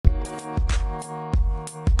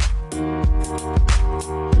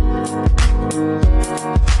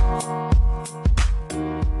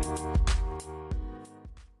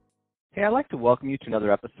Hey, I'd like to welcome you to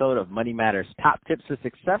another episode of Money Matters Top Tips for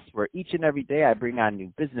Success, where each and every day I bring on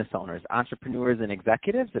new business owners, entrepreneurs, and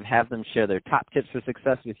executives and have them share their top tips for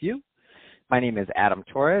success with you. My name is Adam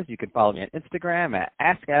Torres. You can follow me on Instagram at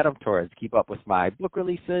AskAdamTorres. Keep up with my book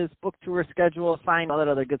releases, book tour schedule, sign, all that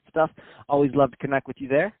other good stuff. Always love to connect with you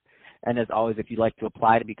there. And as always, if you'd like to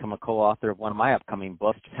apply to become a co-author of one of my upcoming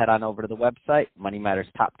books, head on over to the website,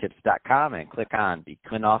 moneymatterstoptips.com, and click on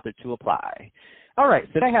Become an Author to apply. All right,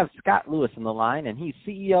 so I have Scott Lewis on the line, and he's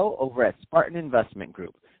CEO over at Spartan Investment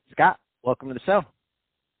Group. Scott, welcome to the show.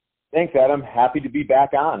 Thanks, Adam. Happy to be back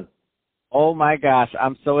on. Oh, my gosh.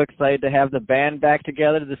 I'm so excited to have the band back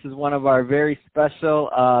together. This is one of our very special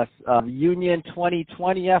Union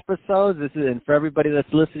 2020 episodes. And for everybody that's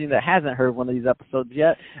listening that hasn't heard one of these episodes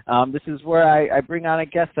yet, this is where I bring on a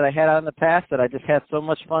guest that I had on in the past that I just had so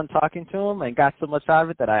much fun talking to him and got so much out of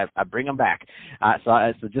it that I bring them back.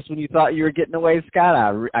 So just when you thought you were getting away, Scott,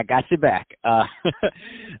 I got you back.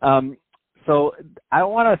 So I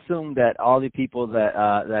want to assume that all the people that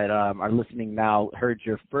are listening now heard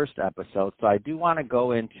your first episode. So I do want to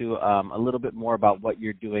go into a little bit more about what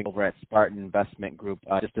you're doing over at Spartan Investment Group,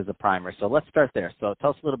 just as a primer. So let's start there. So tell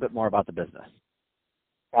us a little bit more about the business.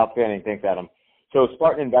 Outstanding. Thanks, Adam. So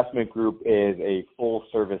Spartan Investment Group is a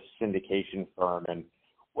full-service syndication firm. And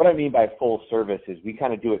what I mean by full service is we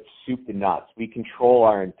kind of do it soup to nuts. We control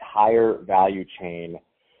our entire value chain,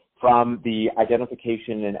 from the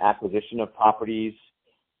identification and acquisition of properties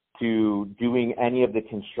to doing any of the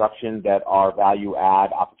construction that our value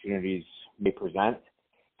add opportunities may present,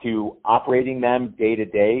 to operating them day to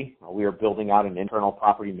day. We are building out an internal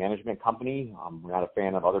property management company. We're not a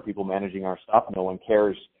fan of other people managing our stuff. No one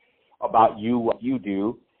cares about you, what you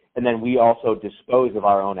do. And then we also dispose of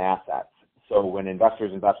our own assets. So when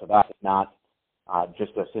investors invest with us, it's not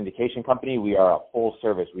just a syndication company. We are a full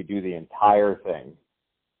service. We do the entire thing.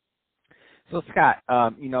 So Scott,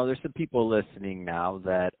 there's some people listening now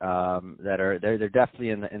that they're definitely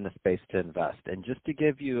in the space to invest, and just to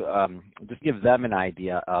give them an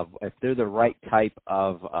idea of if they're the right type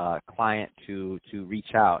of client to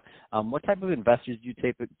reach out. What type of investors do you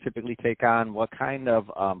typically take on? What kind of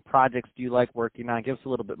projects do you like working on? Give us a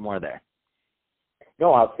little bit more there.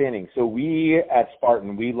 No, outstanding. So we at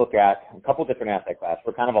Spartan, we look at a couple different asset classes.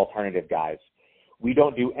 We're kind of alternative guys. We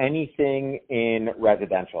don't do anything in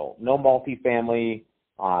residential. No multifamily.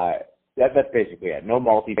 That's basically it. No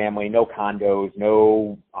multifamily, no condos,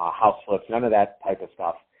 no house flips, none of that type of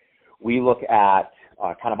stuff. We look at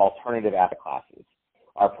kind of alternative asset classes.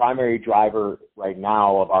 Our primary driver right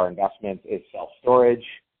now of our investments is self-storage,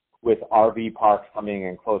 with RV parks coming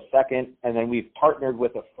in close second. And then we've partnered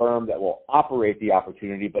with a firm that will operate the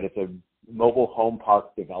opportunity, but it's a mobile home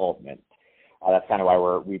park development. That's kind of why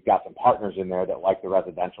we've got some partners in there that like the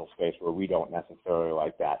residential space where we don't necessarily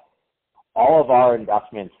like that. All of our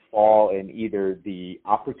investments fall in either the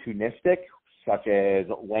opportunistic, such as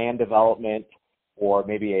land development or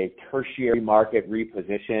maybe a tertiary market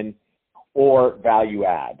reposition, or value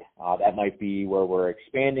add. That might be where we're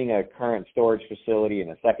expanding a current storage facility in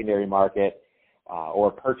a secondary market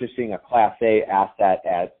or purchasing a Class A asset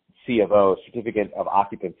at C of O, Certificate of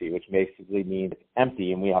Occupancy, which basically means it's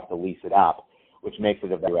empty and we have to lease it up, which makes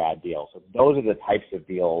it a value add deal. So those are the types of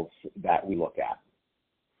deals that we look at.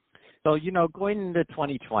 So, going into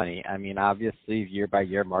 2020, I mean, obviously year by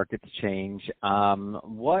year markets change.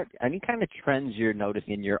 Any kind of trends you're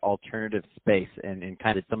noticing in your alternative space and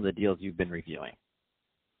kind of some of the deals you've been reviewing?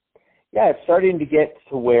 Yeah, it's starting to get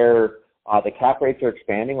to where the cap rates are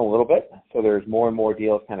expanding a little bit. So there's more and more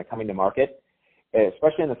deals kind of coming to market,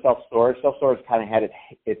 especially in the self-storage. Self-storage kind of had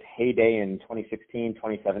its heyday in 2016,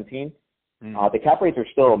 2017. The cap rates are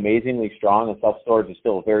still amazingly strong, and self-storage is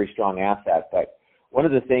still a very strong asset. But one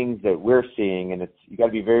of the things that we're seeing, and you got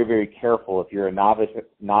to be very, very careful if you're a novice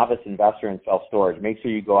investor in self-storage, make sure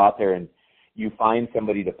you go out there and you find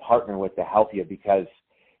somebody to partner with to help you, because,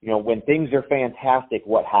 when things are fantastic,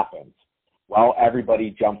 what happens? Well,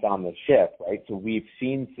 everybody jumps on the ship, right? So we've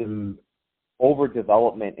seen some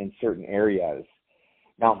overdevelopment in certain areas.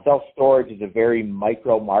 Now, self-storage is a very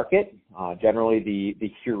micro market. Generally,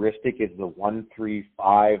 the heuristic is the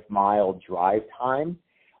 1-3-5-mile drive time.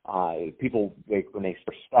 People, when they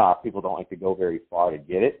first stop, people don't like to go very far to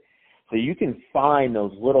get it. So you can find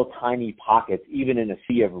those little tiny pockets, even in a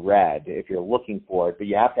sea of red, if you're looking for it. But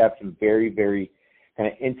you have to have some very, very kind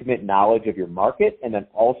of intimate knowledge of your market, and then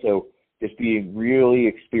also just being really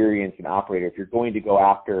experienced and operator if you're going to go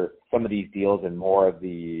after some of these deals in more of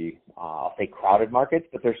the, I'll say, crowded markets,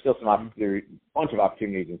 but there's still a bunch of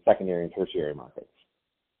opportunities in secondary and tertiary markets.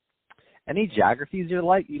 Any geographies you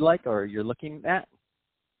like or you're looking at?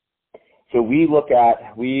 So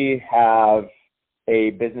we have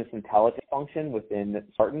a business intelligence function within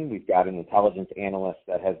Spartan. We've got an intelligence analyst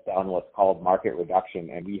that has done what's called market reduction,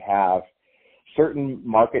 and we have certain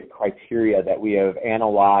market criteria that we have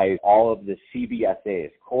analyzed all of the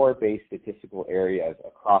CBSAs, core-based statistical areas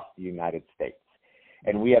across the United States.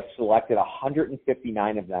 And we have selected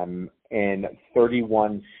 159 of them in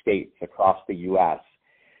 31 states across the U.S.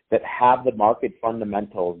 that have the market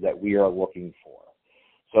fundamentals that we are looking for.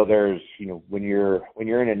 So there's, when you're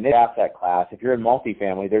in a niche asset class, if you're in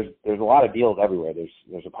multifamily, there's a lot of deals everywhere.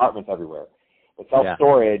 There's apartments everywhere. But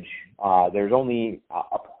self-storage, there's only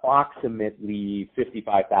approximately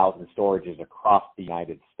 55,000 storages across the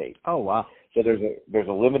United States. Oh, wow. So there's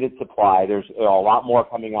a limited supply. There's a lot more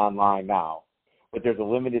coming online now, but there's a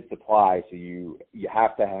limited supply. So you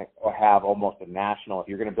have to have almost a national. If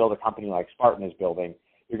you're going to build a company like Spartan is building,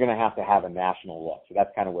 you're going to have a national look. So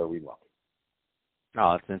that's kind of where we look.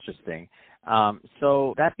 Oh, that's interesting.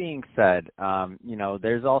 So that being said,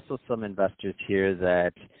 there's also some investors here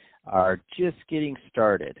that are just getting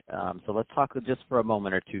started. So let's talk just for a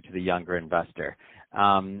moment or two to the younger investor.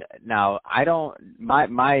 Now,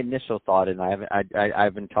 my initial thought, and I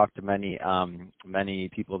haven't talked to many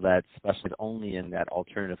people that specialize only in that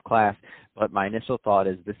alternative class, but my initial thought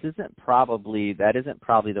is that isn't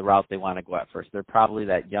probably the route they want to go at first. They're probably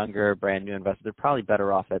that younger, brand new investor. They're probably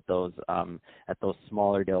better off at those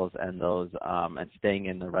smaller deals and those and staying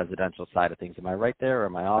in the residential side of things. Am I right there or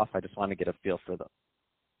am I off? I just want to get a feel for them.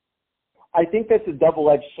 I think that's a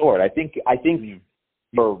double-edged sword. I think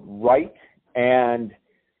you're right and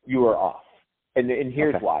you are off. And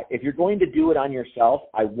here's why. If you're going to do it on yourself,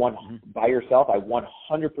 by yourself, I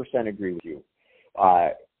 100% agree with you.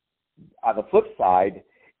 On the flip side,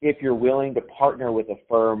 if you're willing to partner with a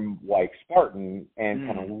firm like Spartan and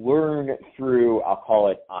kind of learn through, I'll call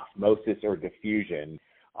it osmosis or diffusion,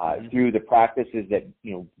 through the practices that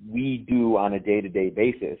we do on a day-to-day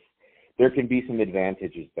basis, there can be some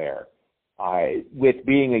advantages there. With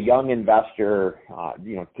being a young investor,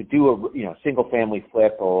 to do a single-family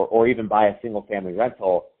flip or even buy a single-family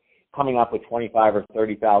rental, coming up with $25,000 or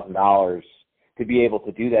 $30,000 to be able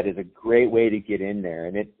to do that is a great way to get in there.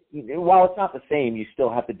 And while it's not the same, you still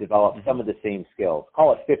have to develop some of the same skills.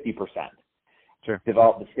 Call it 50%. Sure.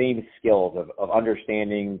 Develop the same skills of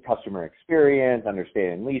understanding customer experience,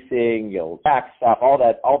 understanding leasing, tax stuff, all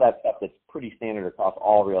that stuff that's pretty standard across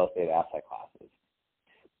all real estate asset classes.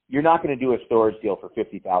 You're not going to do a storage deal for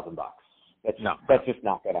 $50,000. That's just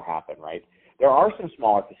not going to happen, right? There are some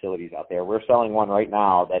smaller facilities out there. We're selling one right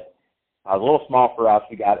now that a little small for us.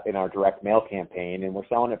 We got in our direct mail campaign, and we're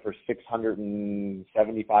selling it for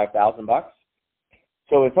 $675,000.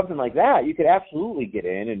 So in something like that, you could absolutely get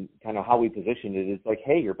in, and kind of how we position it is like,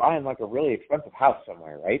 hey, you're buying like a really expensive house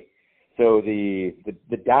somewhere, right? So the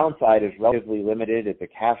downside is relatively limited. It's a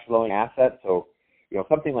cash flowing asset, so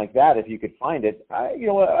something like that, if you could find it, a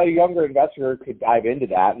younger investor could dive into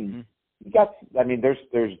that. And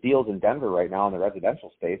there's deals in Denver right now in the residential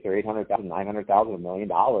space. They're $800,000, $900,000, $1 million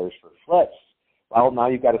for flips. Well, now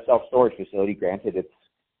you've got a self-storage facility. Granted, it's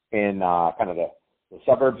in kind of the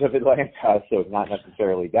suburbs of Atlanta, so it's not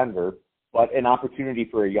necessarily Denver, but an opportunity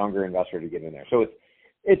for a younger investor to get in there. So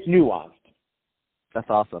it's nuanced. That's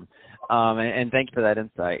awesome. And thank you for that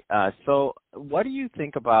insight. So what do you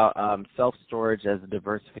think about self-storage as a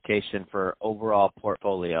diversification for overall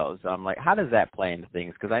portfolios? How does that play into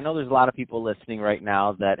things? Because I know there's a lot of people listening right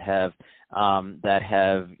now that have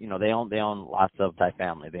they own lots of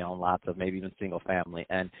multifamily. They own lots of maybe even single family.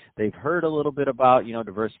 And they've heard a little bit about,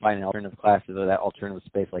 diversifying alternative classes or that alternative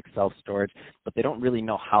space like self-storage, but they don't really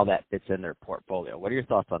know how that fits in their portfolio. What are your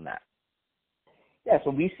thoughts on that? Yeah,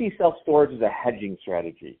 so we see self-storage as a hedging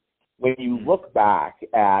strategy. When you look back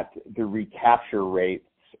at the recapture rates,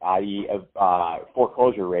 i.e. of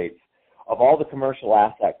foreclosure rates, of all the commercial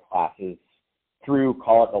asset classes through,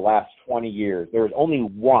 call it the last 20 years, there was only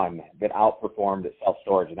one that outperformed at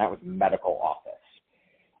self-storage, and that was medical office.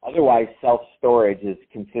 Otherwise, self-storage is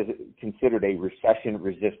considered a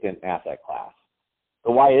recession-resistant asset class.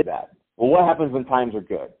 So why is that? Well, what happens when times are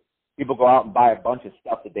good? People go out and buy a bunch of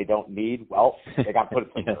stuff that they don't need. Well, they got to put it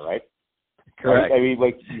somewhere, right? Correct. Right? I mean,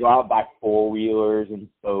 you go out and buy four-wheelers and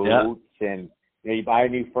boats, and you buy a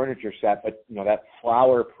new furniture set, but that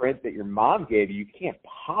flower print that your mom gave you can't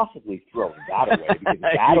possibly throw that away because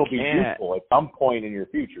that'll be useful at some point in your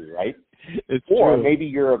future, right? It's true. Maybe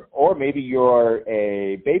you're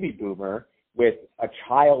a baby boomer with a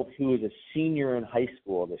child who is a senior in high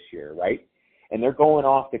school this year, right? And they're going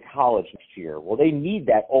off to college next year. Well, they need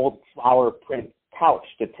that old flower print couch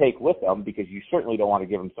to take with them because you certainly don't want to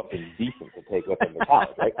give them something decent to take with them to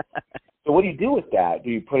college, right? So So what do you do with that? Do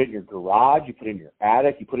you put it in your garage? You put it in your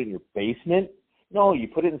attic? You put it in your basement? No, you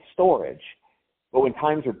put it in storage. But when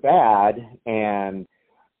times are bad and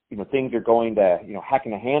things are going to, heck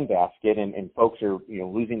in a handbasket and folks are,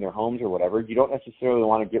 losing their homes or whatever, you don't necessarily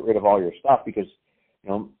want to get rid of all your stuff because,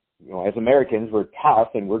 as Americans, we're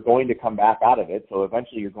tough and we're going to come back out of it. So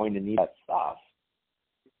eventually you're going to need that stuff.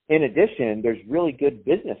 In addition, there's really good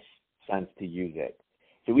business sense to use it.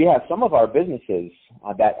 So we have some of our businesses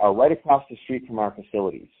that are right across the street from our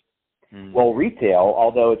facilities. Well, retail,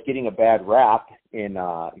 although it's getting a bad rap in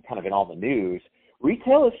kind of in all the news,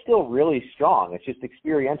 retail is still really strong. It's just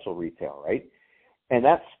experiential retail, right? And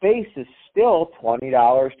that space is still $20,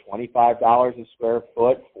 $25 a square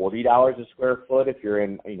foot, $40 a square foot if you're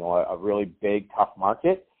in, a really big, tough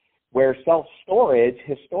market. Where self-storage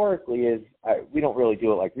historically is, we don't really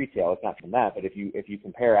do it like retail. It's not from that, but if you try to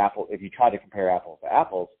compare apples to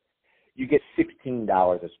apples, you get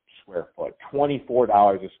 $16 a square foot,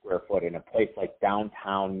 $24 a square foot in a place like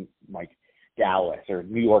downtown, like Dallas or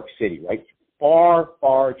New York City, right? Far,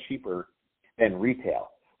 far cheaper than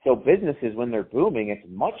retail. So businesses, when they're booming, it's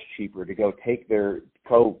much cheaper to go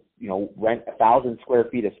rent 1,000 square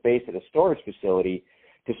feet of space at a storage facility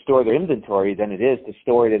to store their inventory than it is to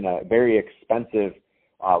store it in a very expensive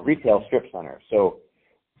retail strip center. So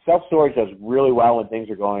self-storage does really well when things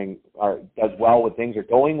are going well,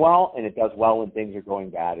 and it does well when things are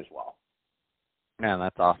going bad as well. Man,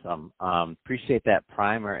 that's awesome. Appreciate that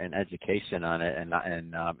primer and education on it and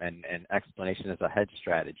explanation as a hedge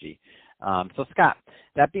strategy. So Scott,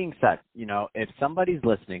 that being said, if somebody's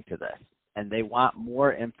listening to this and they want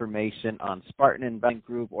more information on Spartan Investment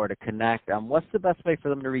Group or to connect, what's the best way for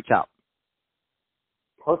them to reach out?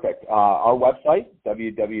 Perfect. Our website,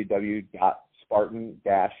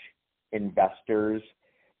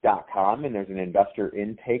 www.spartan-investors.com, and there's an investor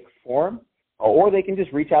intake form, or they can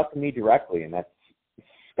just reach out to me directly, and that's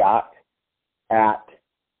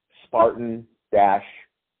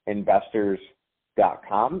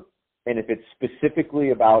Scott@Spartan-investors.com. And if it's specifically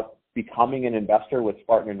about becoming an investor with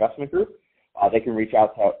Spartan Investment Group, they can reach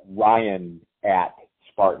out to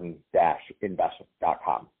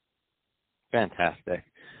Ryan@Spartan-investment.com. Fantastic.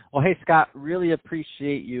 Well, hey, Scott, really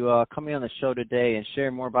appreciate you coming on the show today and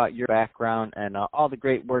sharing more about your background and all the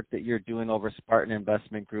great work that you're doing over Spartan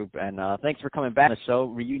Investment Group. And thanks for coming back on the show.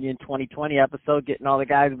 Reunion 2020 episode, getting all the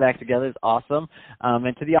guys back together is awesome.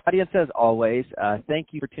 And to the audience, as always,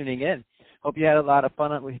 thank you for tuning in. Hope you had a lot of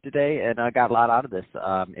fun with today and got a lot out of this.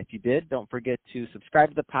 If you did, don't forget to subscribe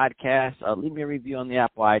to the podcast, leave me a review on the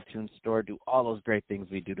Apple iTunes Store, do all those great things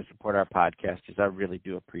we do to support our podcasters. I really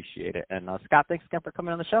do appreciate it. And Scott, thanks again for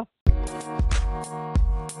coming on the show.